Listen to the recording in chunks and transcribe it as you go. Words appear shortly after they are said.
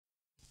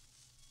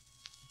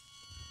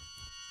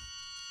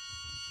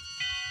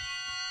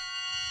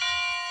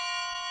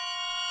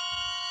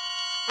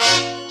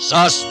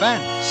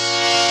Suspense.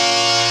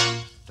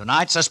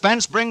 Tonight,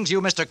 Suspense brings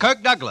you Mr.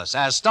 Kirk Douglas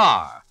as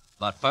star.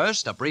 But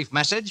first, a brief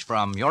message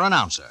from your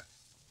announcer.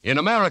 In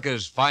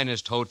America's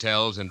finest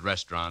hotels and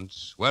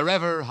restaurants,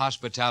 wherever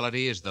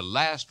hospitality is the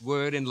last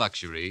word in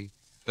luxury,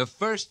 the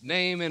first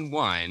name in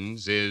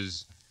wines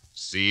is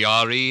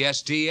Cresta,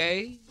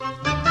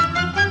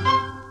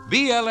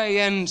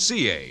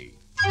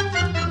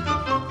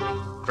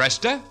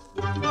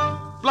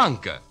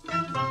 Blanca,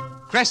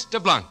 Cresta Blanca,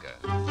 Cresta Blanca.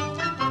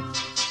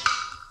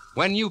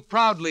 When you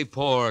proudly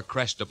pour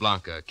Cresta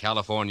Blanca,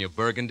 California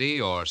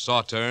Burgundy, or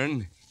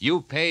Sauterne,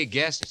 you pay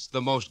guests the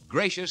most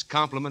gracious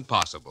compliment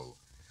possible.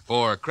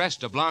 For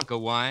Cresta Blanca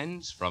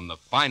wines, from the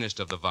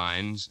finest of the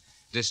vines,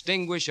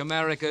 distinguish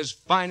America's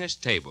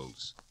finest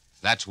tables.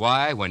 That's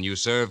why, when you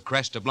serve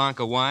Cresta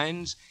Blanca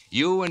wines,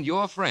 you and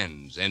your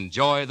friends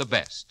enjoy the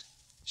best.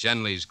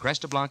 Shenley's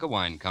Cresta Blanca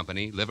Wine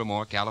Company,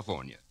 Livermore,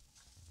 California.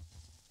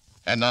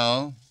 And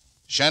now,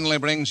 Shenley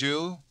brings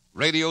you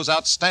radio's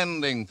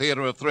outstanding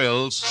theater of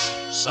thrills,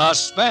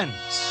 Suspense.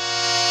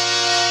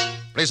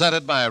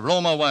 Presented by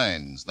Roma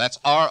Wines. That's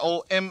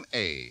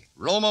R-O-M-A.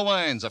 Roma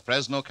Wines of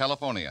Fresno,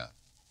 California.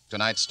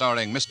 Tonight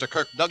starring Mr.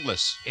 Kirk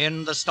Douglas.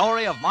 In the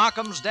story of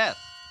Markham's death,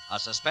 a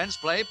suspense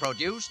play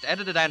produced,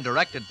 edited, and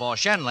directed for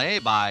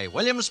Shenley by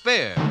William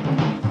Spear.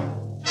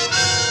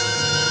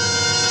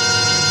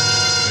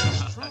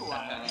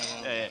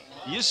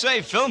 You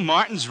say Phil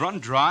Martin's run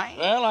dry?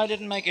 Well, I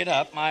didn't make it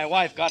up. My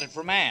wife got it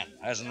from Ann.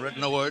 Hasn't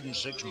written a word in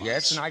 6 months.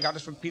 Yes, and I got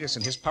it from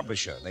Peterson, his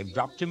publisher. They've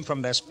dropped him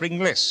from their spring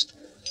list.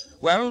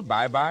 Well,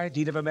 bye-bye,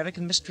 Dean of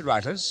American Mystery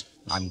Writers.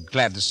 I'm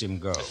glad to see him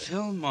go.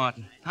 Phil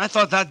Martin. I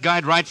thought that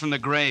guy'd write from the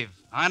grave.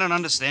 I don't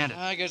understand it.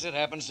 I guess it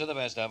happens to the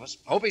best of us.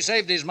 Hope he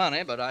saved his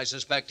money, but I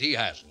suspect he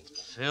hasn't.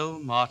 Phil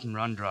Martin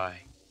run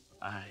dry.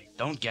 I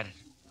don't get it.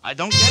 I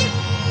don't get it.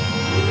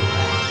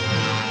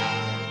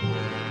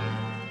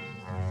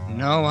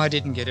 No, I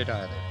didn't get it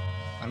either.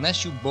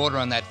 Unless you border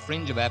on that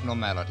fringe of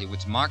abnormality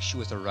which marks you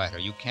as a writer,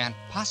 you can't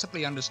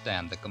possibly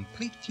understand the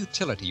complete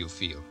futility you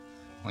feel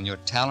when your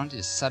talent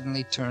is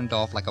suddenly turned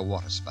off like a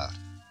waterspout.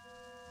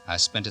 I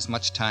spent as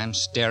much time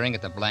staring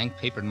at the blank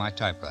paper in my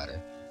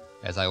typewriter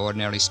as I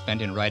ordinarily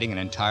spent in writing an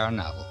entire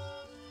novel.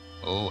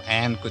 Oh,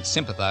 Anne could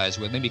sympathize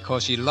with me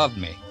because she loved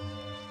me.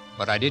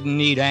 But I didn't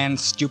need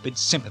Anne's stupid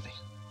sympathy.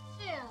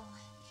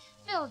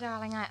 Phil,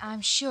 darling,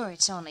 I'm sure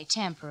it's only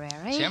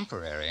temporary.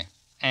 Temporary?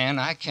 Anne,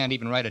 I can't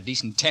even write a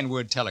decent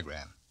 10-word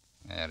telegram.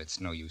 Well, it's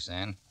no use,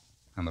 Anne.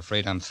 I'm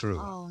afraid I'm through.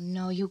 Oh,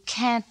 no, you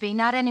can't be.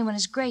 Not anyone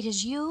as great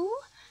as you.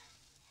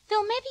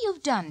 Phil, maybe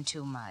you've done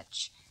too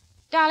much.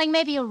 Darling,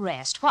 maybe you'll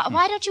rest.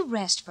 Why don't you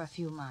rest for a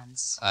few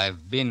months?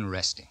 I've been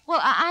resting.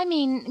 Well, I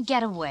mean,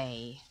 get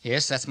away.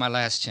 Yes, that's my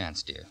last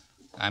chance, dear.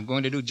 I'm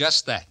going to do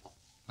just that.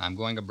 I'm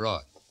going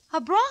abroad.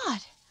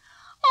 Abroad?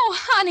 Oh,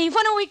 honey,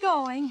 when are we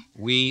going?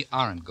 We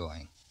aren't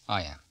going.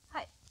 I am.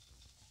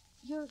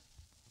 You're...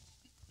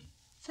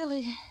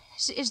 Phil,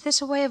 is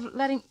this a way of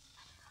letting...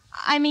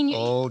 I mean, you...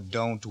 Oh,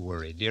 don't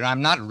worry, dear.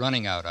 I'm not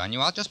running out on you.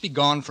 I'll just be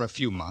gone for a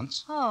few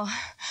months. Oh,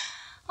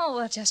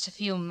 well, just a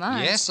few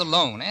months. Yes,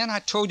 alone. And I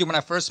told you when I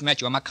first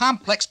met you, I'm a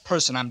complex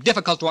person. I'm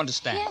difficult to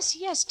understand.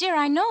 Yes, dear,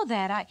 I know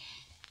that.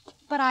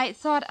 But I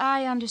thought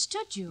I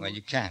understood you. Well,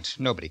 you can't.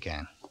 Nobody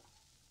can.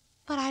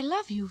 But I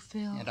love you,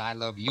 Phil. And I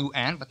love you,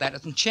 Anne, but that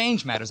doesn't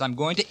change matters. I'm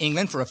going to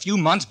England for a few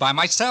months by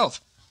myself.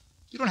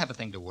 You don't have a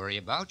thing to worry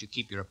about. You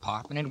keep your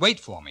apartment and wait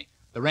for me.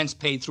 The rent's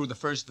paid through the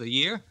first of the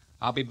year.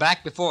 I'll be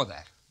back before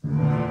that.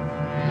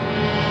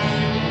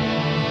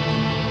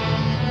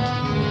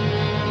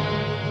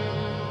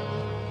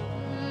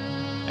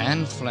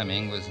 Anne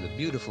Fleming was the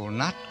beautiful,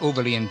 not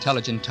overly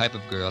intelligent type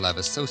of girl I've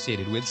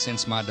associated with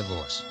since my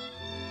divorce.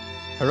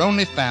 Her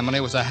only family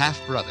was a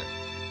half-brother,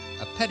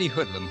 a petty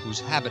hoodlum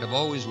whose habit of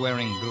always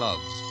wearing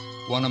gloves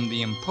won him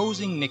the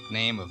imposing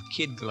nickname of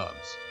Kid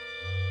Gloves.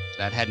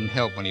 That hadn't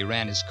helped when he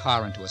ran his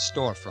car into a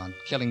storefront,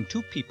 killing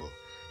 2 people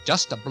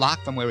just a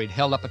block from where he'd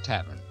held up a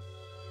tavern.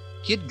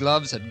 Kid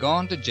Gloves had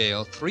gone to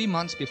jail 3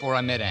 months before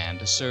I met Anne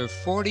to serve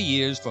 40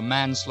 years for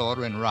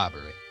manslaughter and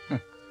robbery.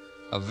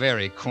 A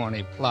very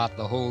corny plot,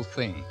 the whole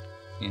thing,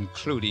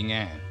 including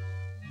Anne.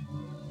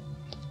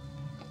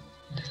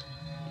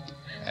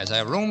 As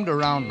I roamed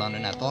around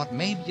London, I thought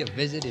maybe a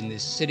visit in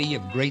this city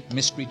of great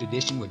mystery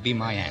tradition would be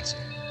my answer.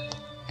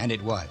 And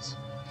it was.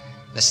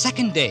 The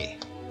second day,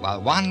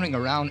 while wandering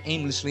around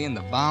aimlessly in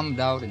the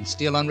bombed-out and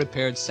still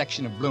unrepaired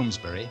section of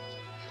Bloomsbury,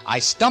 I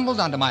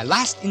stumbled onto my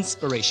last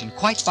inspiration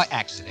quite by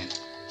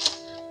accident.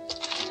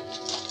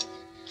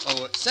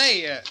 Oh,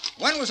 say,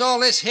 when was all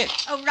this hit?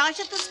 Oh, right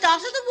at the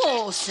start of the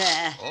war,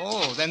 sir.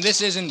 Oh, then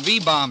this isn't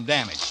V-bomb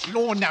damage.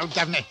 Lord, no,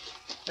 Governor.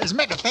 As a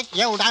matter of fact,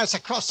 the old house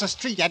across the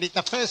street had it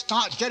the first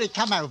night Jerry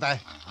come over.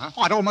 Uh-huh.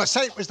 I'd almost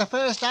say it was the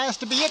first house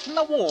to be hit in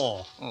the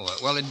war. Oh,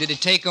 well, did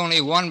it take only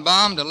one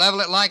bomb to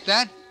level it like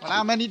that? Well,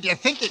 how many do you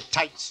think it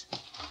takes?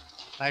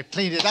 They've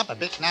cleaned it up a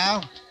bit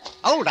now.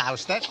 Old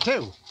house, that,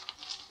 too.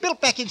 Built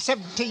back in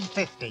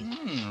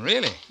 1750.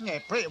 Really? Yeah,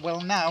 pretty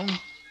well known.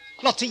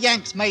 Lots of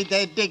Yanks made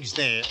their digs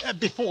there,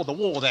 before the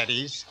war, that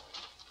is.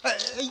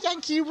 A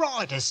Yankee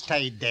rider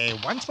stayed there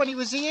once when he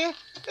was here.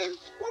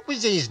 What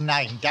was his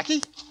name,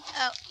 Ducky?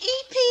 Oh,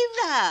 E.P.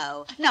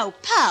 Rowe. No,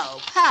 Poe.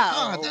 Poe.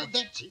 Oh,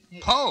 that's it.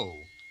 Poe?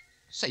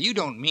 Say, you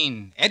don't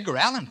mean Edgar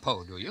Allan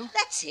Poe, do you?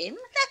 That's him.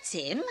 That's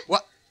him.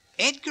 What?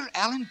 Edgar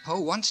Allan Poe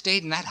once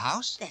stayed in that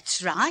house?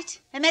 That's right.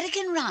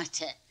 American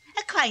writer.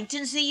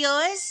 Acquaintance of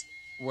yours?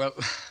 Well,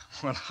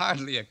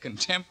 hardly a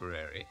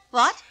contemporary.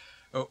 What?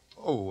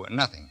 Oh,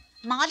 nothing.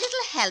 My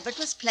little Halbert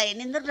was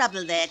playing in the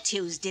rubble there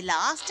Tuesday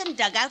last and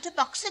dug out a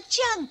box of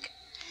junk.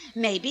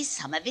 Maybe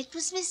some of it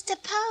was Mr.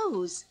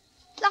 Poe's.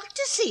 Like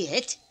to see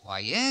it? Why,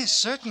 yes,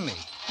 certainly.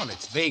 Well,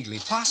 it's vaguely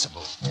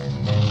possible.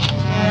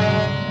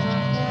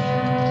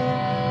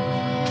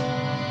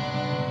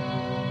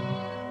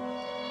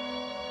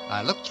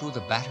 I looked through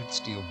the battered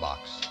steel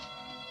box.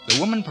 The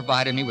woman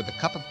provided me with a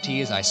cup of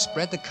tea as I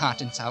spread the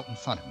contents out in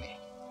front of me.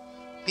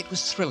 It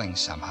was thrilling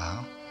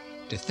somehow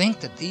to think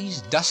that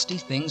these dusty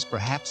things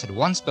perhaps had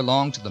once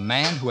belonged to the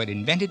man who had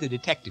invented the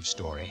detective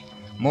story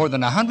more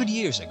than 100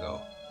 years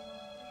ago.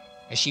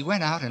 As she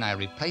went out and I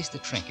replaced the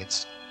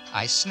trinkets,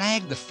 I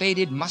snagged the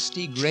faded,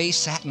 musty gray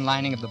satin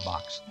lining of the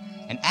box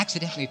and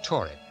accidentally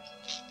tore it.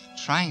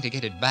 Trying to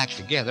get it back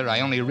together,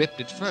 I only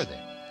ripped it further.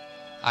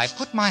 I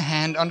put my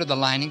hand under the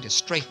lining to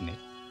straighten it,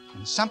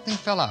 and something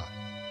fell out.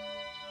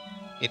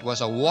 It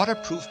was a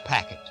waterproof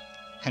packet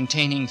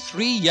containing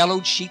 3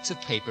 yellowed sheets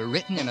of paper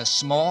written in a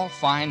small,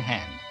 fine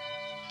hand.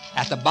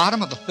 At the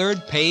bottom of the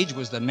 3rd page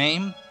was the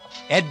name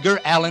Edgar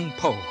Allan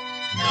Poe.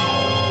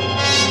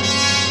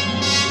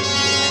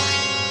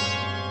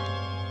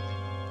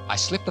 I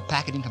slipped the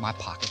packet into my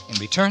pocket and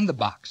returned the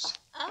box.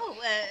 Oh,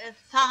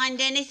 find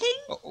anything?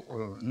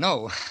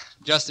 No.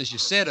 Just as you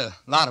said, a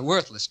lot of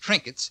worthless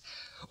trinkets.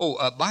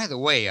 By the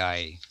way,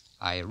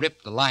 I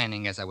ripped the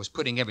lining as I was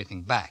putting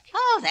everything back.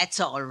 Oh, that's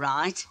all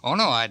right. Oh,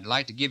 no, I'd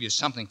like to give you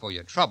something for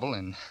your trouble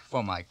and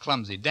for my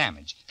clumsy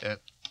damage.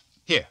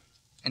 Here,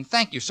 and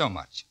thank you so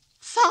much.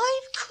 5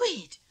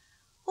 quid?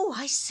 Oh,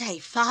 I say,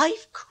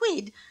 5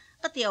 quid.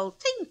 But the old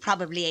thing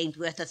probably ain't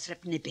worth a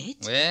threepenny bit.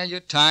 Well, your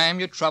time,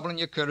 your trouble, and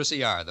your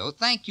courtesy are, though.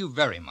 Thank you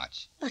very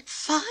much. But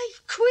 5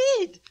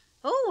 quid?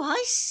 Oh,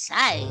 I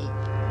say.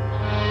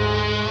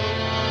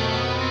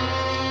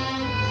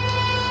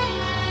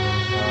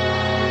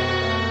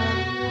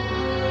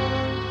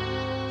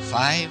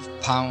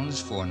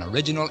 £5 for an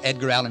original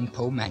Edgar Allan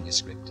Poe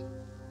manuscript.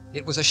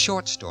 It was a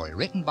short story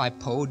written by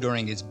Poe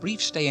during his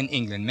brief stay in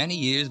England many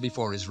years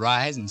before his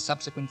rise and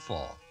subsequent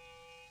fall.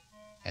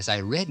 As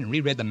I read and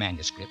reread the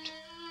manuscript,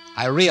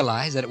 I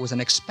realized that it was an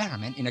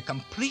experiment in a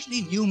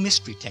completely new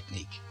mystery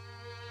technique.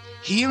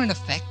 Here, in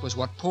effect, was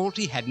what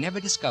Pulte had never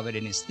discovered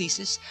in his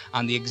thesis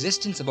on the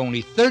existence of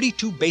only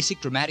 32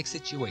 basic dramatic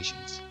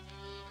situations.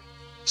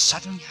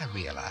 Suddenly, I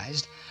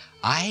realized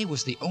I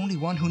was the only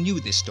one who knew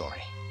this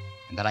story,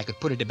 and that I could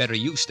put it to better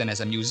use than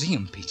as a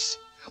museum piece.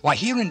 Why,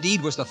 here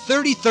indeed was the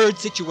 33rd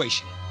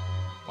situation.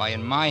 Why,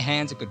 in my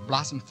hands it could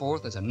blossom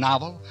forth as a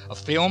novel, a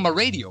film, a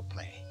radio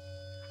play.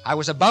 I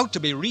was about to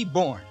be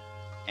reborn,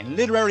 and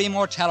literary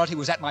immortality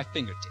was at my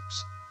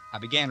fingertips. I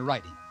began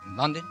writing in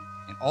London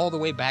and all the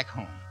way back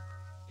home.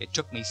 It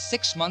took me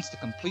 6 months to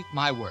complete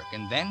my work,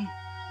 and then,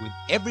 with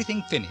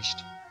everything finished,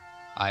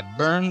 I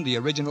burned the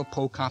original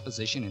Poe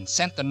composition and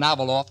sent the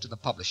novel off to the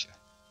publisher.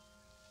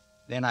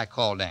 Then I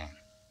called Anne.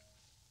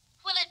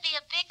 Will it be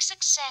a big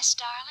success,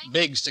 darling?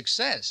 Big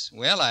success?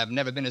 Well, I've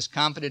never been as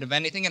confident of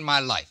anything in my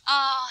life.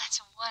 Oh,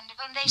 that's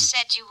wonderful. And they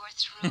said you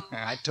were through.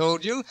 I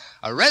told you,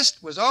 a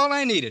rest was all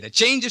I needed, a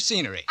change of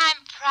scenery.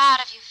 I'm proud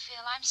of you,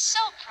 Phil. I'm so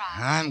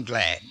proud. I'm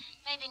glad.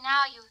 Maybe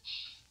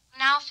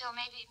Phil,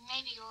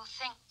 maybe you'll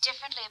think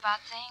differently about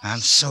things. I'm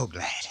so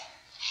glad.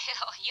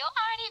 Phil, you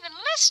aren't even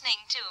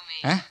listening to me.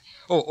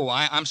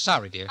 Huh? I'm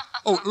sorry, dear.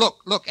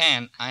 Look,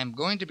 Anne, I'm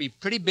going to be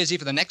pretty busy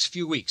for the next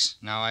few weeks.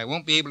 Now, I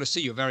won't be able to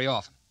see you very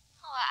often.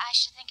 Oh, I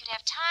should think you'd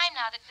have time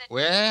now that...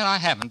 Well, I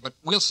haven't, but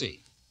we'll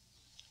see.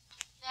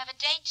 You have a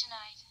date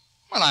tonight.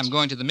 Well, I'm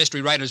going to the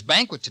Mystery Writers'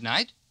 Banquet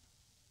tonight.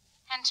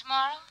 And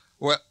tomorrow?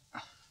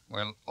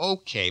 Well,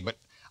 okay, but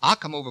I'll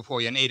come over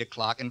for you at 8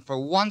 o'clock, and for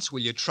once,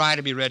 will you try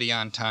to be ready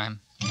on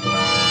time?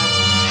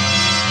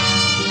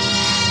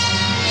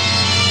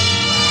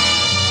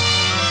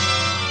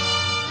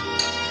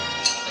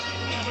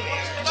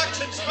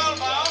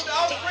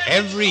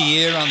 Every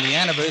year on the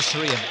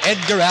anniversary of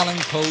Edgar Allan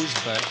Poe's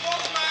birth,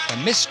 the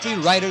Mystery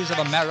Writers of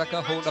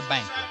America hold a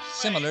banquet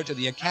similar to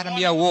the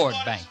Academy Award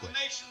banquet.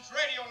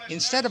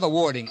 Instead of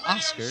awarding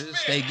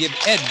Oscars, they give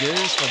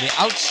Edgars for the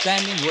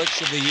outstanding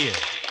works of the year.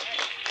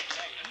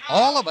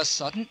 All of a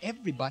sudden,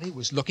 everybody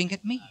was looking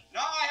at me.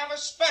 Now I have a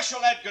special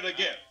Edgar to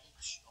give.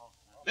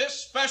 This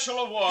special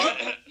award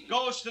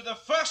goes to the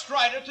first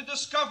writer to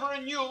discover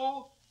a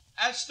new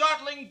and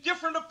startling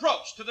different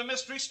approach to the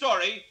mystery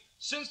story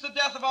since the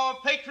death of our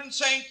patron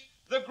saint,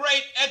 the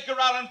great Edgar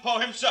Allan Poe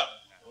himself.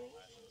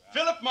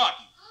 Philip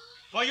Martin,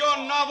 for your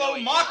novel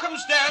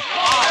Markham's Death.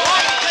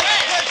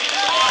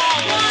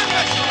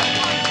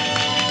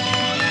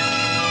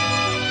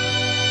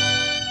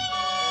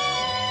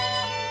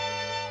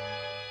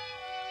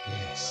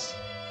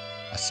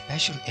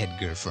 special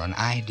Edgar for an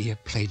idea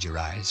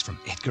plagiarized from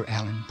Edgar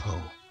Allan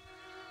Poe.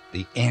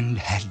 The end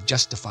had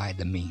justified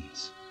the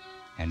means,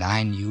 and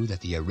I knew that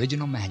the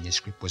original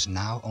manuscript was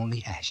now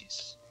only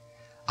ashes.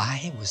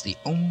 I was the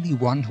only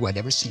one who had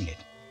ever seen it.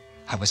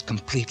 I was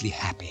completely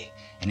happy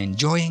and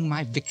enjoying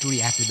my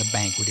victory after the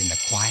banquet in the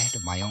quiet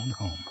of my own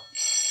home.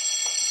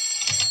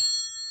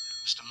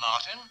 Mr.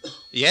 Martin?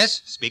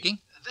 Yes, speaking.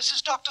 This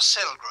is Dr.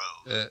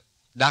 Selgrove.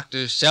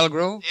 Dr.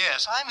 Selgrove?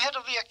 Yes, I'm head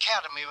of the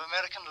Academy of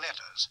American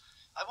Letters.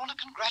 I want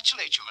to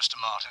congratulate you, Mr.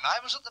 Martin.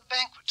 I was at the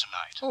banquet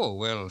tonight. Oh,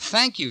 well,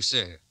 thank you,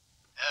 sir.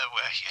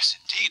 Well, yes,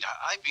 indeed.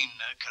 I've been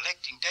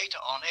collecting data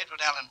on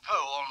Edgar Allan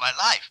Poe all my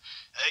life.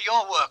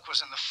 Your work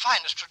was in the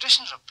finest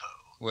traditions of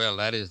Poe. Well,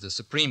 that is the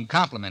supreme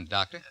compliment,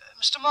 Doctor.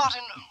 Mr.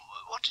 Martin,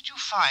 what did you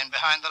find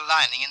behind the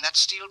lining in that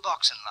steel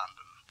box in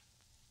London?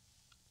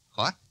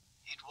 What?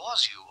 It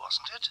was you,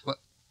 wasn't it? What?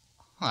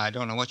 I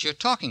don't know what you're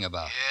talking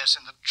about. Yes,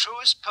 in the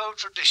truest Poe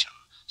tradition.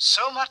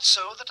 So much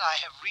so that I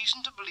have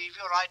reason to believe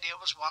your idea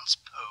was once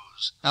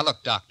Poe's. Now,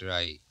 look, Doctor,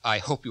 I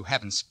hope you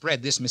haven't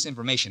spread this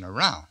misinformation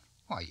around.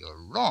 Why, you're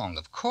wrong,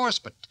 of course,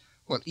 but,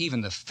 well,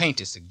 even the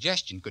faintest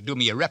suggestion could do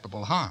me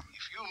irreparable harm.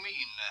 If you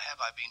mean, have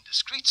I been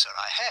discreet, sir,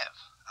 I have,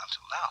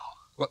 until now.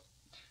 Well,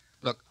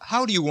 look,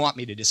 how do you want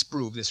me to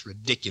disprove this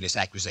ridiculous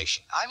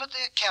accusation? I'm at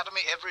the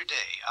Academy every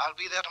day. I'll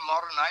be there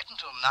tomorrow night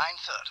until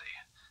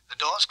 9:30. The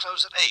doors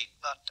close at 8,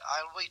 but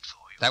I'll wait for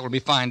you. That will be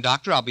fine,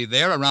 Doctor. I'll be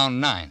there around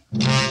 9.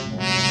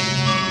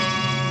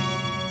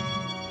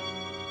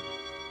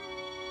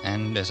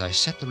 And as I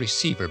set the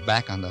receiver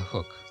back on the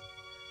hook,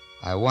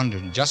 I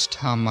wondered just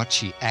how much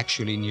he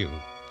actually knew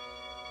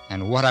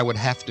and what I would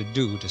have to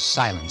do to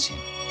silence him.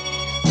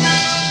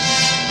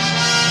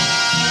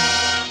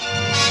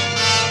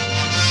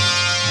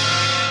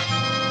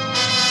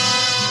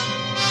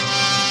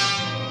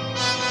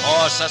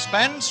 For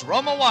Suspense,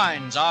 Roma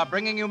Wines are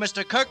bringing you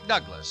Mr. Kirk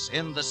Douglas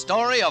in the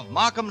story of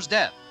Markham's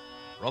death.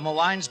 Roma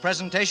Wines'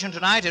 presentation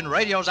tonight in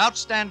radio's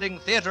outstanding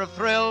theater of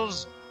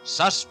thrills,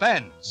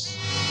 Suspense.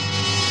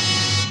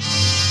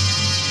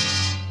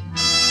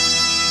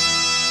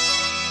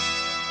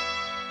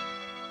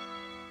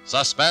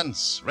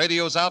 Suspense,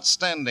 radio's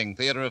outstanding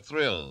theater of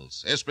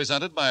thrills, is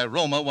presented by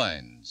Roma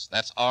Wines.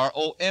 That's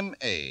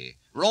R-O-M-A,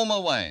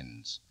 Roma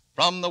Wines,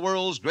 from the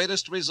world's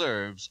greatest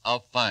reserves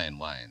of fine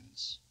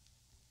wines.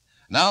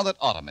 Now that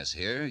autumn is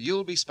here,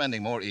 you'll be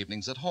spending more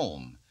evenings at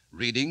home,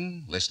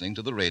 reading, listening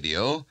to the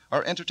radio,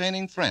 or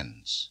entertaining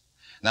friends.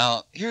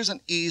 Now, here's an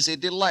easy,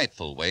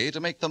 delightful way to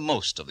make the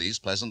most of these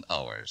pleasant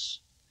hours.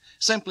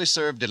 Simply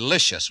serve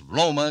delicious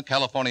Roma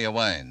California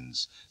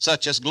wines,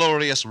 such as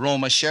glorious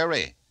Roma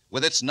Sherry,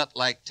 with its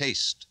nut-like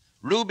taste,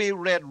 ruby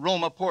red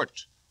Roma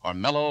Port, or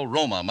mellow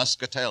Roma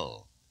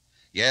Muscatel.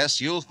 Yes,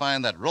 you'll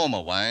find that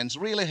Roma wines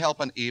really help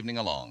an evening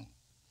along.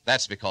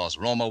 That's because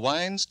Roma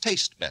wines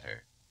taste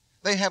better.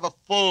 They have a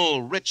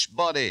full, rich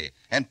body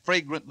and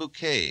fragrant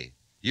bouquet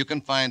you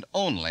can find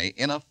only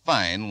in a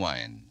fine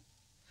wine.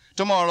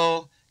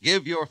 Tomorrow,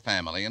 give your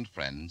family and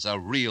friends a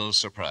real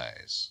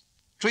surprise.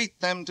 Treat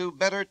them to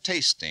better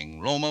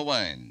tasting Roma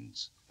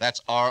wines.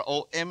 That's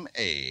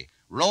R-O-M-A,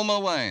 Roma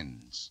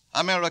Wines,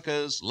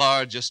 America's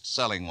largest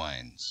selling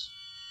wines.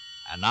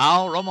 And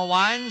now, Roma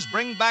Wines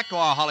bring back to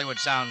our Hollywood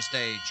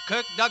soundstage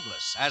Kirk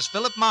Douglas as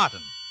Philip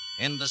Martin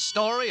in the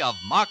story of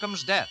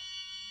Markham's death,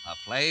 a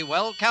play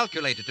well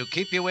calculated to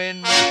keep you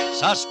in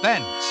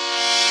suspense.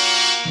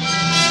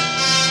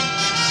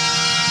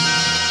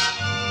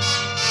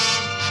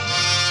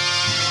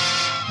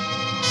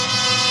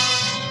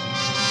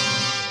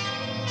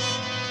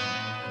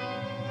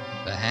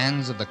 The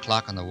hands of the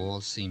clock on the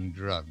wall seemed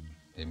drugged.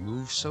 They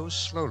moved so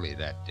slowly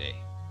that day.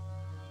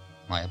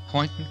 My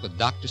appointment with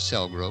Dr.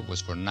 Selgrove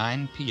was for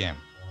 9 p.m.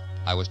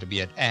 I was to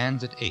be at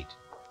Ann's at 8.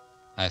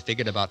 I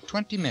figured about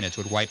 20 minutes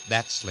would wipe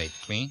that slate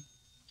clean.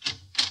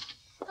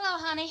 Hello,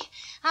 honey.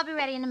 I'll be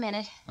ready in a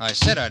minute. I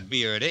said I'd be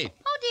here at 8.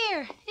 Oh,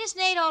 dear. It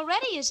isn't 8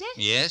 already, is it?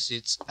 Yes,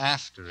 it's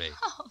after 8.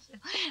 Oh,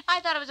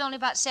 I thought it was only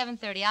about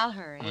 7:30. I'll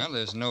hurry. Well,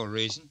 there's no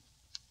reason.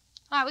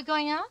 Are we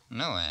going out?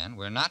 No, Ann,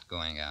 we're not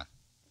going out.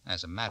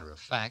 As a matter of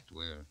fact,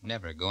 we're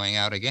never going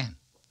out again.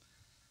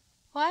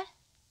 What?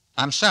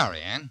 I'm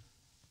sorry, Ann.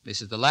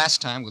 This is the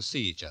last time we'll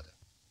see each other.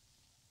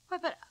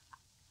 What, but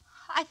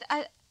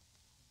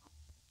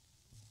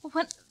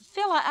when,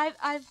 Phil,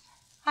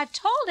 I've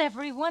told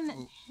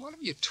everyone What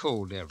have you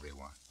told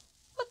everyone?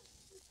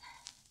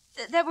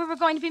 that we were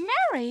going to be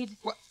married.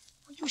 What?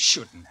 You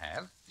shouldn't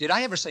have. Did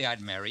I ever say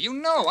I'd marry you?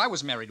 No, I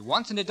was married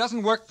once, and it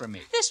doesn't work for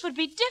me. This would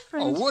be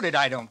different. Oh, would it?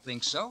 I don't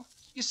think so.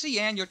 You see,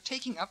 Ann, you're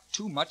taking up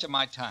too much of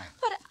my time.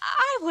 But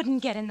I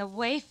wouldn't get in the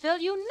way, Phil.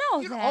 You know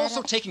You're that.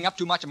 also taking up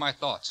too much of my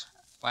thoughts.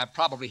 Why, I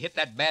probably hit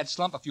that bad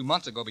slump a few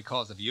months ago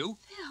because of you.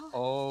 Phil.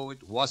 Oh,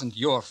 it wasn't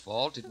your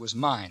fault. It was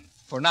mine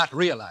for not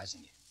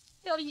realizing it.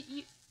 Phil,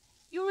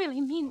 you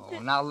really mean Oh,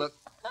 that... now look.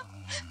 What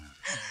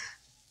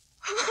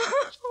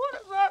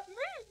about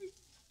me?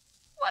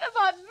 What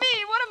about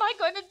me? What am I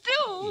going to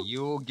do?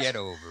 You'll get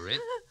over it.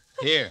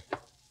 Here,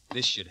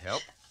 this should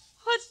help.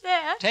 What's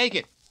that? Take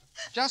it.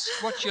 Just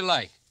what you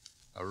like.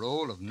 A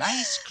roll of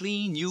nice,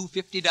 clean, new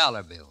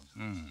 $50 bills.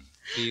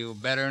 Feel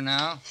better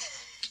now?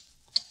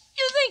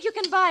 You think you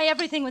can buy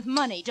everything with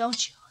money,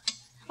 don't you?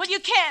 Well, you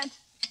can't.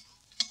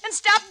 And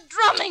stop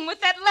drumming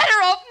with that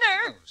letter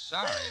opener. Oh,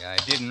 sorry, I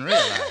didn't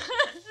realize.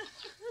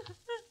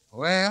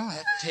 Well,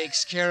 that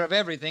takes care of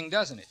everything,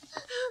 doesn't it?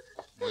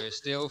 We're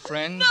still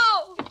friends?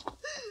 No,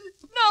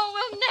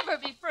 we'll never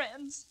be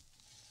friends.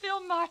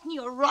 Phil Martin,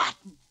 you're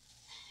rotten.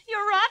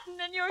 You're rotten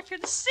and you're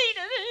conceited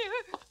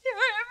and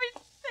you're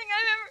everything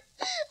I've ever...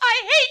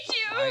 I hate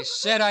you. I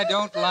said I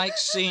don't like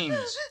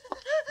scenes.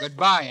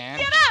 Goodbye, Anne.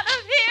 Get out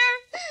of here.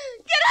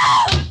 Get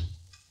out.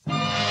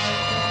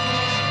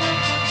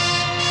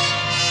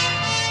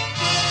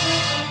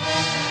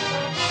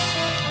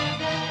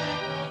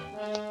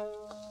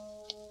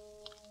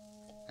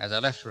 As I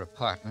left her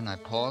apartment, I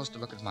paused to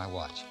look at my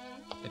watch.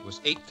 It was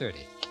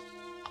 8:30.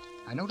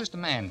 I noticed a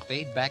man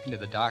fade back into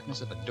the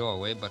darkness of a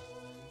doorway, but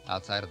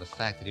outside of the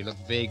fact that he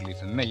looked vaguely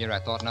familiar, I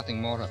thought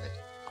nothing more of it.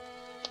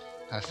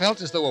 I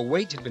felt as though a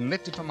weight had been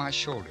lifted from my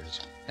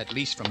shoulders, at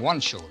least from one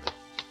shoulder,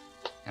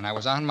 and I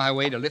was on my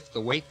way to lift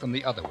the weight from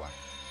the other one.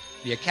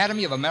 The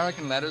Academy of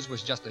American Letters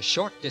was just a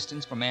short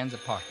distance from Anne's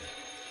apartment.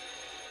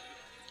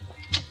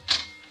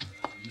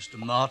 Mr.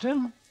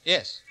 Martin?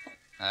 Yes.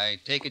 I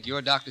take it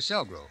you're Dr.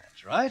 Selgrove.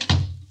 That's right.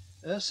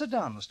 Sit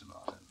down, Mr.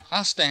 Martin.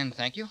 I'll stand,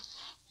 thank you.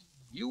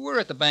 You were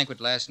at the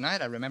banquet last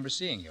night. I remember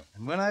seeing you.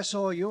 And when I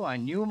saw you, I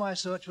knew my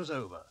search was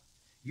over.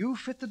 You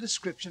fit the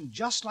description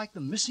just like the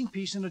missing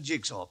piece in a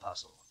jigsaw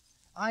puzzle.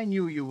 I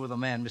knew you were the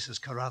man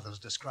Mrs. Carruthers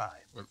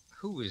described. Well,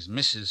 who is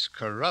Mrs.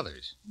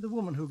 Carruthers? The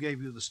woman who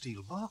gave you the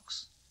steel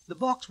box. The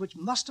box which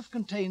must have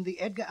contained the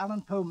Edgar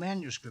Allan Poe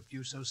manuscript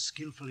you so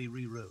skillfully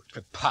rewrote.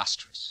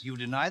 Preposterous. You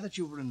deny that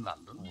you were in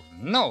London? Well,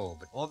 no,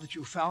 but... Or that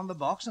you found the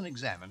box and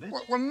examined it?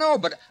 Well, no,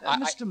 but...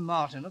 Mr.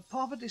 Martin, a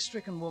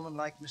poverty-stricken woman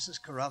like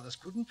Mrs. Carruthers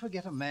couldn't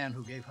forget a man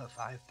who gave her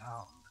 £5.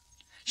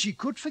 She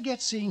could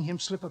forget seeing him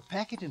slip a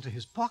packet into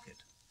his pocket.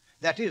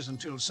 That is,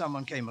 until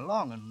someone came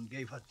along and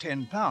gave her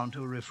 £10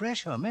 to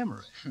refresh her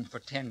memory. For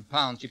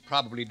 £10, she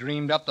probably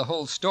dreamed up the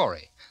whole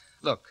story.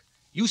 Look,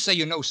 you say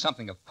you know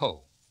something of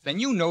Poe. Then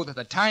you know that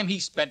the time he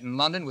spent in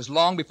London was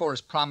long before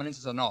his prominence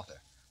as an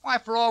author. Why,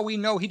 for all we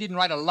know, he didn't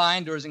write a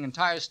line during his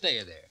entire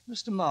stay there.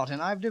 Mr. Martin,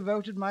 I've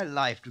devoted my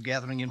life to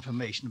gathering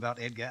information about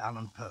Edgar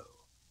Allan Poe.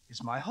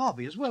 It's my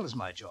hobby as well as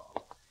my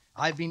job.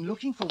 I've been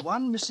looking for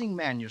one missing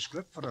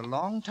manuscript for a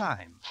long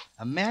time.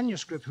 A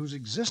manuscript whose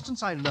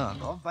existence I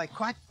learned of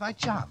quite by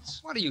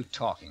chance. What are you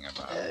talking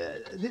about?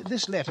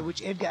 This letter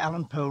which Edgar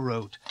Allan Poe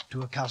wrote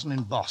to a cousin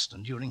in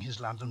Boston during his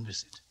London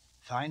visit.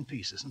 Fine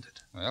piece, isn't it?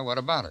 Well, what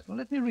about it? Well,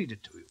 let me read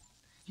it to you.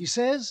 He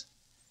says,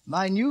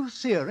 "My new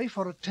theory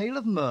for a tale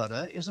of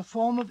murder is a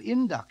form of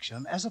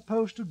induction as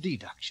opposed to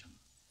deduction.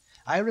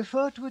 I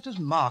refer to it as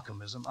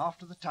Markhamism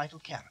after the title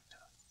character.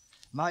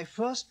 My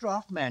first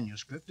draft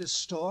manuscript is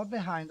stored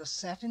behind a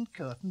satin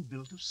curtain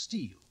built of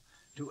steel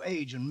to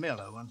age and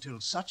mellow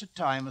until such a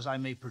time as I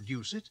may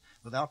produce it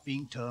without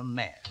being turned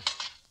mad."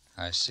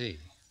 I see.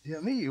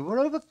 Dear me, you were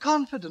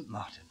overconfident,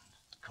 Martin,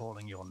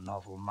 calling your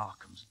novel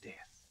Markham's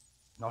Death.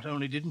 Not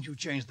only didn't you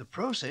change the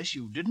process,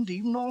 you didn't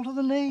even alter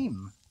the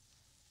name.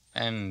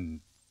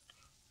 And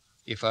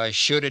if I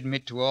should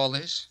admit to all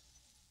this,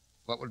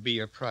 what would be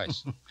your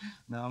price?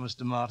 Now,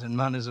 Mr. Martin,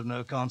 money's of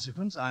no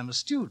consequence. I'm a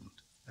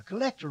student, a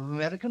collector of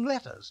American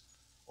letters.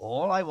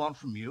 All I want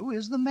from you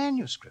is the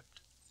manuscript.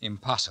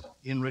 Impossible.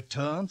 In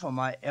return for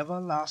my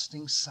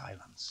everlasting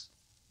silence.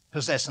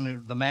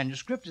 Possessing the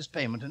manuscript is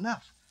payment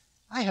enough.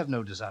 I have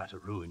no desire to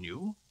ruin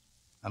you.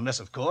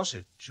 Unless, of course,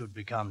 it should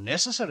become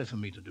necessary for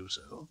me to do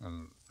so.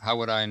 How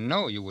would I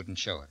know you wouldn't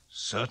show it?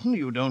 Certainly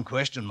you don't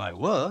question my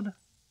word.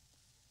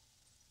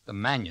 The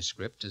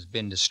manuscript has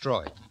been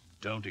destroyed.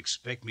 Don't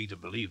expect me to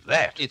believe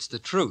that. It's the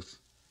truth.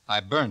 I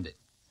burned it.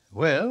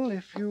 Well,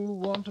 if you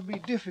want to be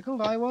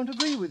difficult, I won't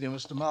agree with you,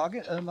 Mr.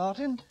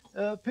 Martin.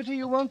 Pity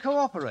you won't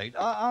cooperate.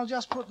 I'll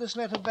just put this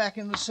letter back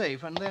in the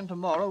safe, and then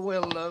tomorrow,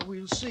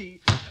 we'll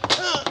see.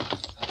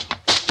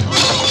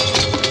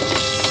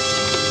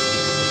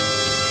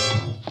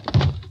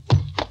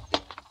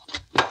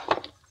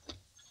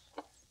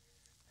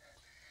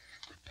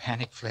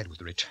 Panic fled with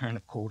the return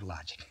of cold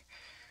logic.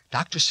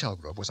 Dr.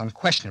 Selgrove was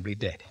unquestionably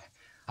dead.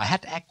 I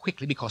had to act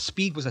quickly because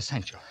speed was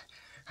essential.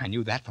 I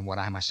knew that from what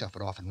I myself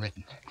had often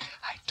written.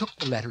 I took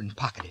the letter and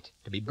pocketed it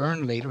to be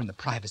burned later in the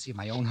privacy of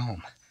my own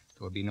home.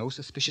 There would be no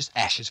suspicious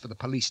ashes for the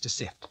police to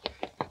sift.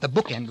 The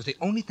bookend was the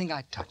only thing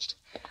I touched.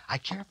 I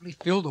carefully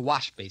filled the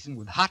wash basin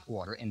with hot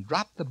water and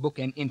dropped the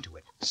bookend into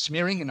it,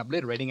 smearing and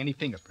obliterating any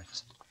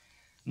fingerprints.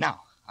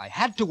 Now, I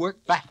had to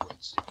work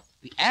backwards.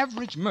 The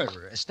average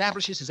murderer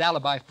establishes his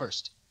alibi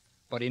first.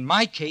 But in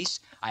my case,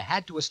 I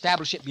had to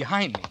establish it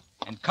behind me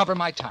and cover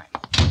my time.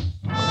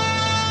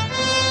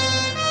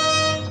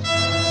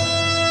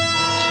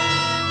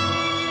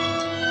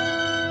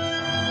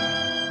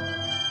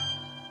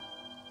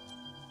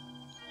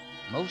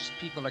 Most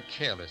people are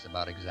careless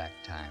about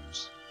exact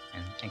times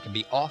and can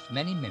be off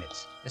many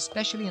minutes,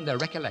 especially in their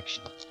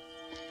recollection.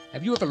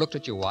 Have you ever looked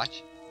at your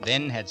watch?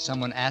 Then had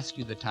someone ask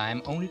you the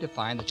time only to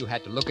find that you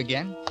had to look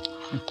again?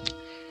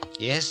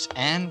 Yes,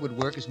 Anne would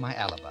work as my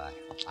alibi.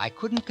 I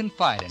couldn't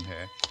confide in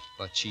her,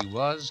 but she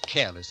was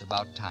careless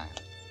about time.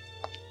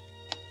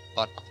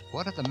 But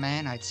what of the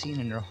man I'd seen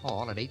in her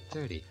hall at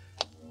 8:30?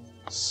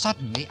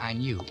 Suddenly I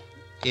knew.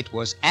 It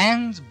was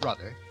Anne's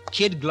brother,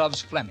 Kid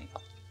Gloves Fleming.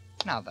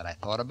 Now that I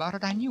thought about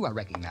it, I knew I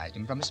recognized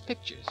him from his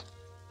pictures.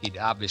 He'd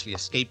obviously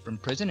escaped from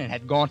prison and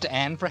had gone to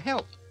Anne for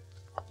help.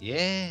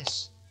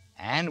 Yes,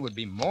 Anne would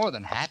be more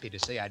than happy to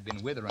say I'd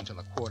been with her until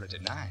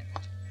 8:45.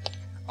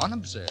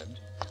 Unobserved,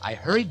 I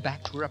hurried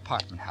back to her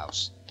apartment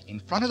house. In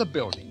front of the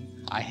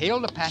building, I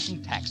hailed a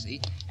passing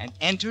taxi and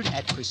entered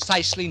at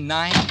precisely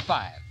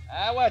 9:05.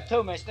 Where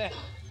to, mister?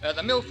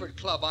 The Milford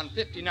Club on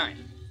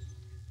 59th.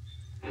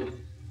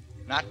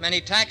 Not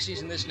many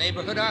taxis in this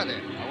neighborhood, are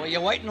there? Were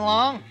you waiting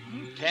long?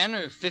 10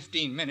 or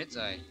 15 minutes.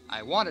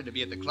 I wanted to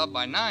be at the club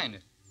by 9.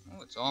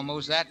 Oh, it's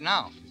almost that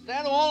now. Is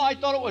that all? I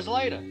thought it was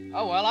later.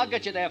 Oh, well, I'll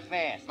get you there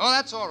fast. Oh,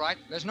 that's all right.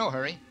 There's no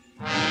hurry.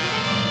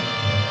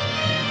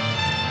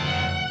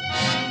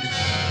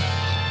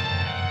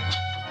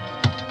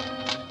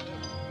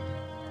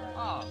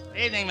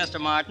 Evening, Mr.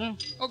 Martin.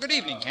 Oh, good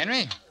evening,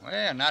 Henry.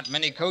 Well, not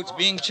many coats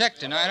being checked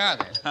tonight, are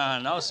there?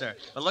 No, sir.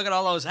 But look at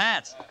all those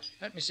hats.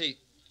 Let me see.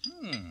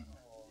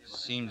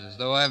 Seems as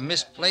though I've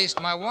misplaced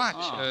my watch.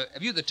 Oh.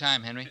 Have you the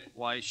time, Henry?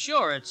 Why,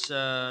 sure. It's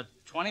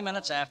 20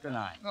 minutes after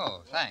 9.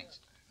 Oh, thanks.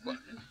 Well,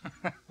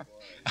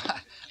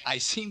 I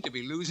seem to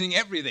be losing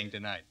everything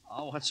tonight.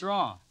 Oh, what's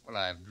wrong? Well,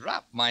 I've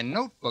dropped my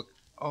notebook.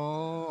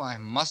 Oh, I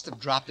must have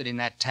dropped it in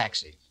that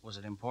taxi. Was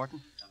it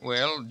important?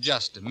 Well,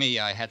 just to me,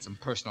 I had some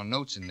personal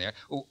notes in there.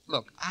 Oh,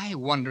 look, I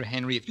wonder,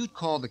 Henry, if you'd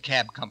call the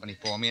cab company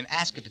for me and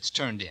ask if it's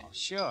turned in. Oh,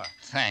 sure.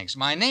 Thanks.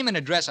 My name and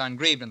address are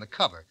engraved on the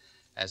cover.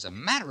 As a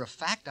matter of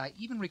fact, I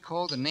even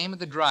recall the name of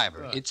the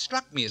driver. Good. It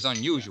struck me as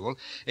unusual.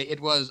 It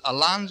was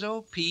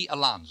Alonzo P.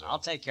 Alonzo. I'll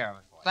take care of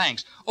it for you.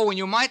 Thanks. Oh, and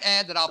you might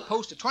add that I'll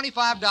post a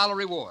 $25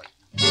 reward.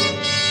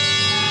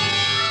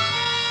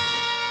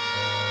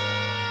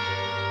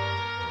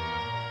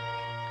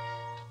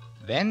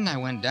 Then I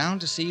went down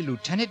to see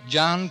Lieutenant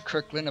John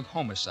Kirkland of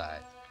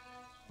Homicide.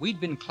 We'd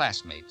been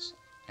classmates,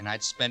 and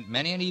I'd spent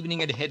many an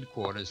evening at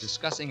headquarters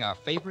discussing our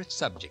favorite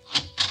subject,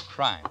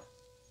 crime.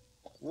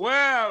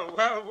 Well.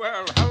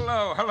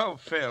 Hello,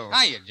 Phil.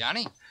 Hiya,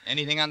 Johnny.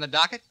 Anything on the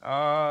docket?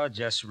 Oh,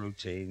 just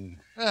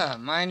routine.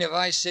 Mind if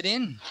I sit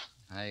in?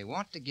 I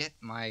want to get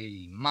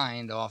my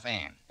mind off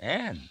Anne.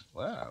 Anne?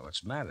 Well,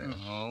 what's the matter?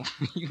 Oh,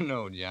 you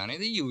know, Johnny,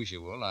 the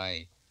usual.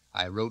 I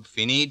wrote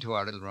Finny to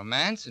our little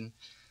romance, and,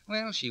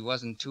 well, she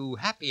wasn't too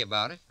happy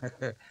about it.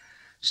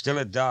 Still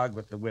a dog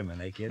with the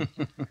women, eh, kid?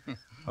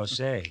 Oh,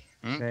 say,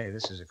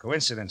 this is a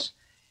coincidence.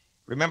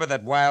 Remember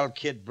that wild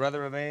kid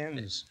brother of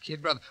Anne's?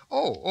 Kid brother?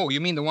 Oh, you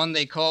mean the one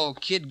they call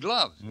Kid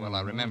Gloves? Well,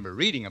 I remember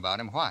reading about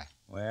him. Why?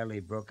 Well, he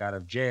broke out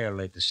of jail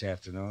late this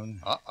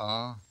afternoon.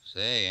 Uh-oh.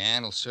 Say,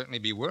 Anne'll certainly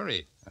be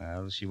worried.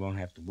 Well, she won't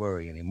have to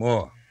worry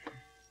anymore.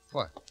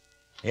 What?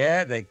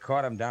 Yeah, they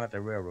caught him down at the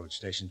railroad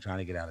station trying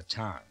to get out of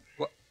town.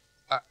 What?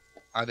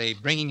 Are they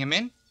bringing him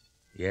in?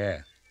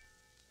 Yeah.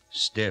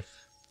 Stiff.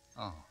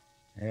 Oh.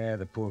 Yeah,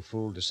 the poor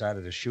fool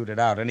decided to shoot it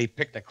out, and he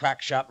picked a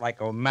crack shot like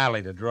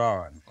O'Malley to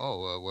draw on.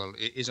 Oh, well,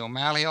 is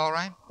O'Malley all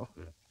right?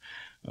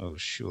 Oh,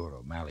 sure,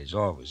 O'Malley's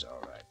always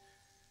all right.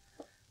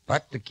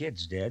 But the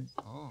kid's dead.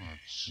 Oh,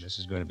 this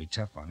is going to be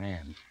tough on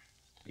Anne.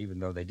 Even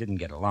though they didn't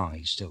get along,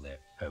 he's still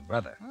her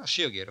brother. Well,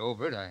 she'll get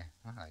over it. I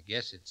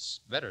guess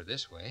it's better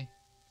this way.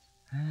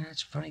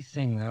 It's a funny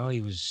thing, though.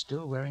 He was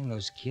still wearing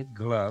those kid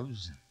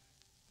gloves,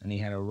 and he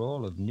had a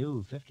roll of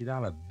new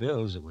 $50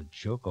 bills that would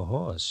choke a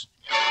horse.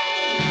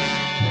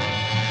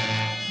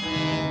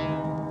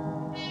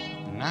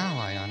 Now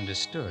I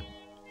understood.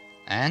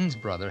 Anne's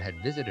brother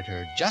had visited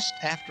her just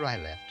after I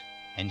left,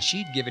 and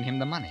she'd given him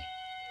the money.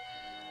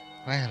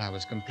 Well, I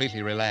was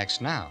completely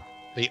relaxed now.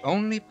 The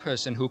only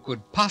person who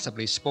could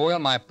possibly spoil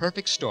my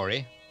perfect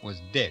story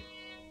was dead.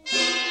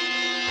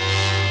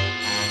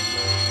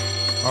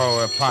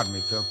 Oh, pardon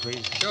me, Phil,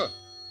 please. Sure.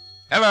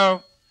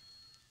 Hello.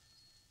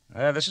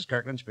 This is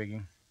Kirkland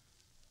speaking.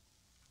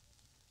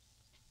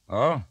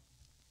 Oh?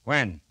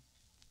 When?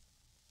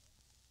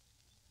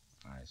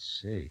 I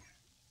see.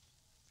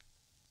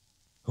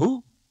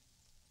 Who?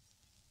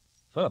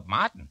 Philip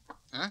Martin?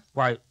 Huh?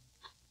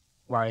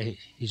 Why,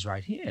 he's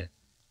right here.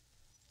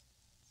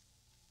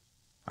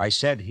 I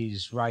said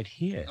he's right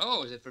here.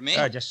 Oh, is it for me?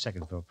 Just a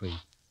second, Phil, please.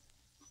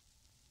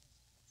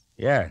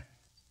 Yeah.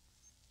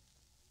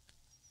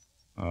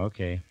 Oh,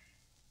 okay.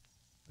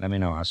 Let me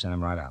know. I'll send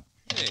him right out.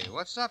 Hey,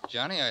 what's up,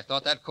 Johnny? I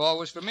thought that call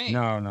was for me.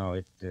 No,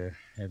 it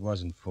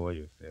wasn't for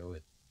you, Phil.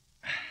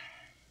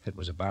 It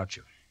was about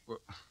you.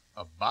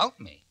 About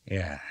me?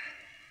 Yeah.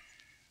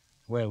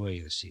 Where were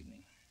you this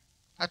evening?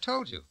 I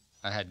told you.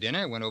 I had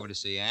dinner, went over to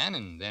see Anne,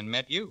 and then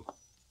met you.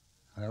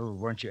 Well,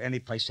 weren't you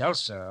anyplace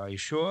else? Are you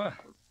sure?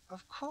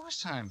 Of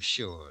course I'm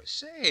sure.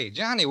 Say,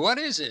 Johnny, what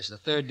is this, the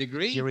third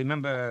degree? Do you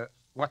remember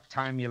what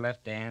time you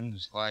left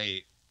Anne's?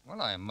 Why,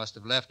 well, I must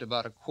have left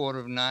about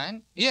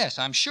 9:15. Yes,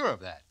 I'm sure of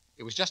that.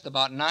 It was just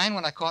about 9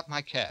 when I caught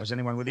my cab. Was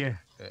anyone with you?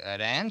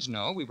 At Ann's,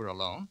 no. We were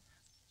alone.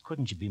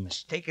 Couldn't you be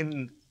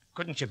mistaken?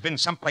 Couldn't you have been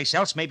someplace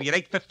else, maybe at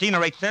 8:15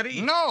 or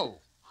 8:30? No.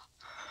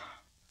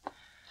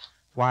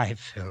 Why,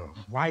 Phil?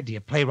 Why do you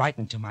play right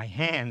into my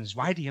hands?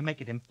 Why do you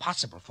make it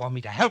impossible for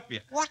me to help you?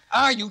 What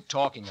are you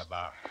talking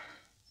about?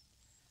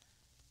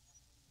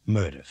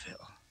 Murder, Phil.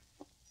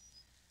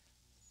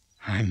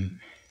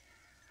 I'm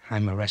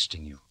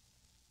arresting you.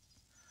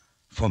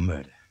 For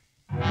murder.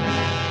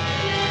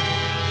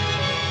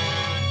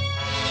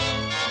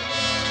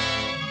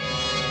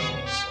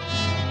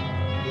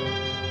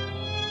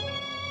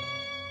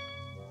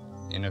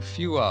 In a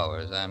few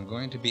hours, I'm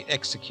going to be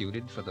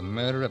executed for the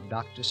murder of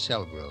Dr.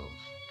 Selgrove.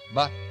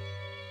 But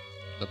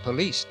the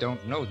police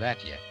don't know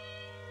that yet.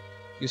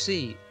 You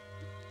see,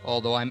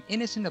 although I'm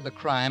innocent of the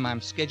crime I'm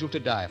scheduled to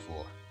die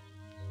for,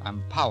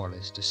 I'm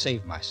powerless to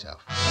save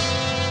myself.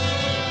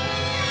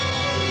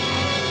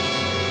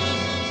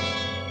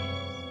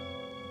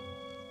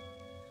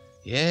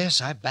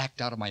 Yes, I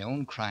backed out of my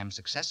own crime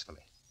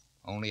successfully.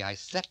 Only I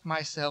set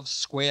myself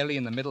squarely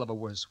in the middle of a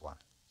worse one.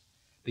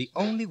 The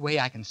only way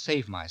I can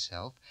save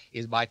myself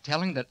is by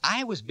telling that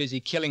I was busy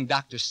killing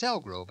Dr.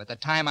 Selgrove at the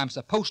time I'm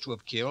supposed to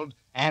have killed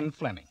Anne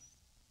Fleming.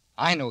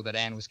 I know that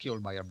Anne was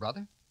killed by her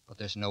brother, but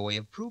there's no way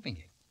of proving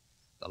it.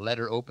 The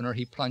letter opener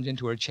he plunged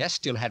into her chest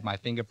still had my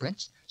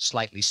fingerprints,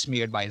 slightly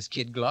smeared by his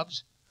kid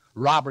gloves.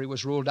 Robbery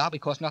was ruled out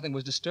because nothing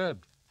was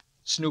disturbed.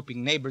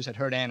 Snooping neighbors had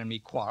heard Anne and me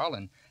quarrel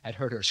and had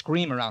heard her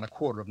scream around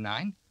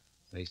 9:15.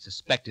 They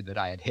suspected that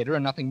I had hit her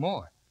and nothing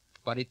more.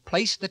 But it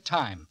placed the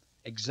time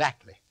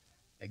exactly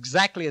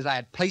as I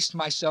had placed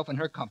myself in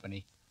her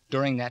company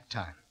during that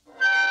time.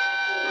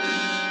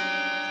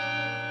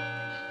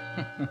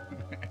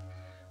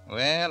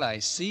 Well, I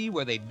see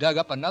where they dug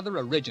up another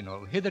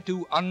original,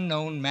 hitherto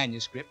unknown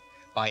manuscript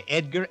by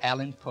Edgar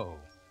Allan Poe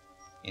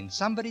in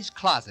somebody's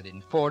closet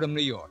in Fordham,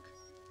 New York.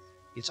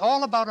 It's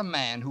all about a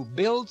man who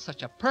builds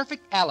such a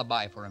perfect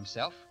alibi for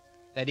himself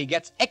that he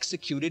gets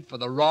executed for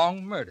the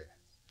wrong murder.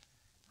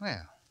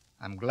 Well,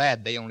 I'm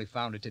glad they only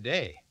found it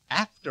today,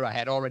 after I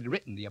had already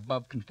written the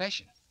above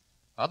confession.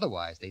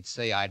 Otherwise, they'd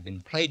say I'd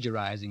been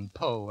plagiarizing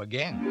Poe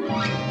again.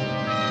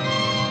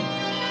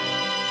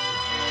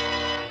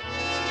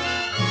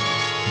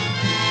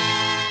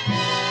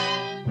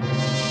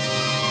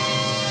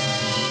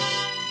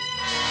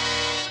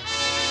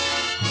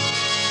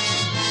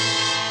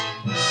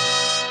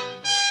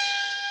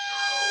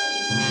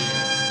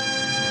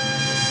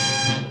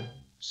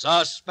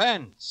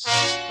 Suspense.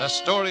 The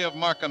story of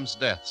Markham's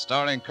death,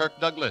 starring Kirk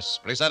Douglas,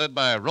 presented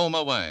by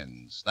Roma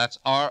Wines. That's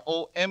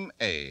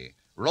R-O-M-A.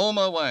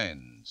 Roma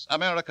Wines,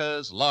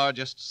 America's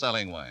largest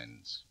selling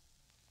wines.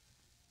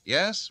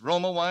 Yes,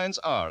 Roma Wines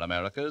are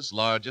America's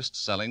largest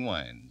selling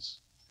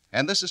wines.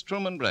 And this is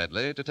Truman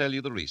Bradley to tell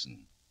you the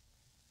reason.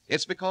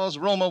 It's because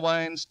Roma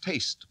Wines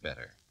taste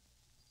better.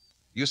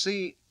 You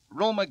see,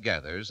 Roma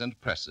gathers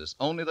and presses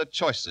only the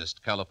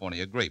choicest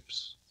California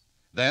grapes.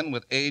 Then,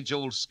 with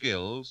age-old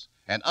skills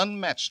and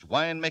unmatched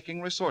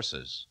wine-making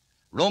resources,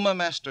 Roma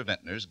master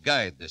vintners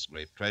guide this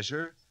grape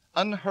treasure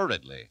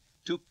unhurriedly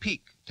to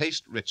peak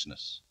taste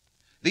richness.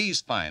 These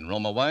fine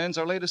Roma wines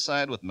are laid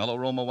aside with mellow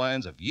Roma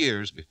wines of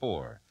years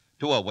before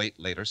to await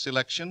later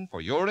selection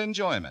for your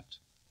enjoyment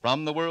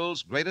from the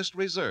world's greatest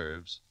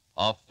reserves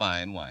of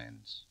fine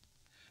wines.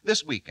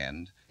 This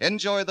weekend,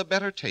 enjoy the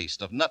better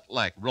taste of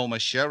nut-like Roma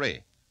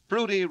sherry,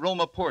 fruity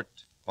Roma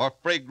port, or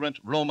fragrant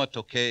Roma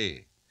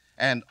Tokay.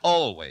 And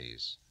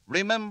always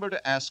remember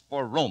to ask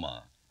for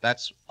Roma.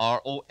 That's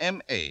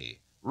R-O-M-A.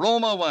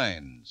 Roma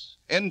wines,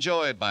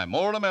 enjoyed by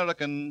more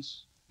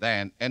Americans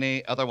than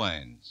any other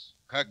wines.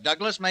 Kirk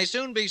Douglas may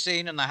soon be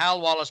seen in the Hal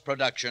Wallace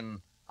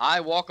production,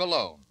 I Walk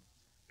Alone.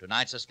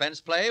 Tonight's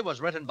suspense play was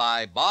written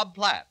by Bob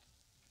Platt.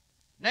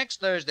 Next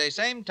Thursday,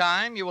 same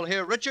time, you will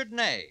hear Richard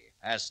Ney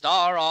as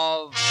star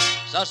of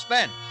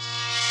Suspense.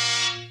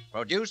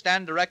 Produced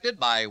and directed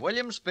by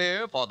William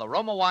Spear for the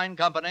Roma Wine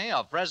Company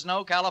of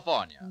Fresno,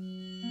 California.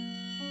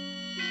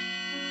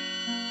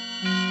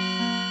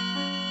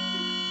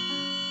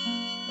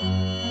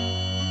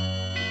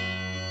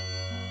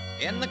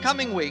 In the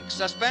coming weeks,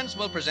 Suspense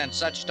will present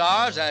such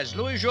stars as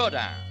Louis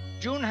Jourdain,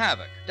 June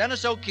Havoc,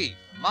 Dennis O'Keefe,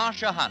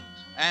 Marcia Hunt,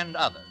 and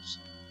others.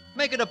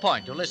 Make it a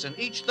point to listen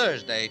each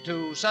Thursday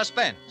to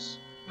Suspense,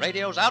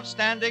 radio's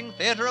outstanding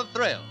theater of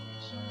thrills.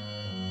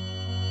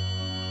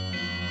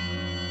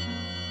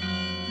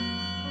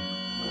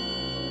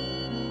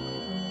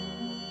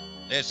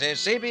 This is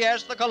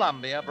CBS, the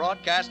Columbia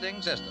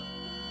Broadcasting System.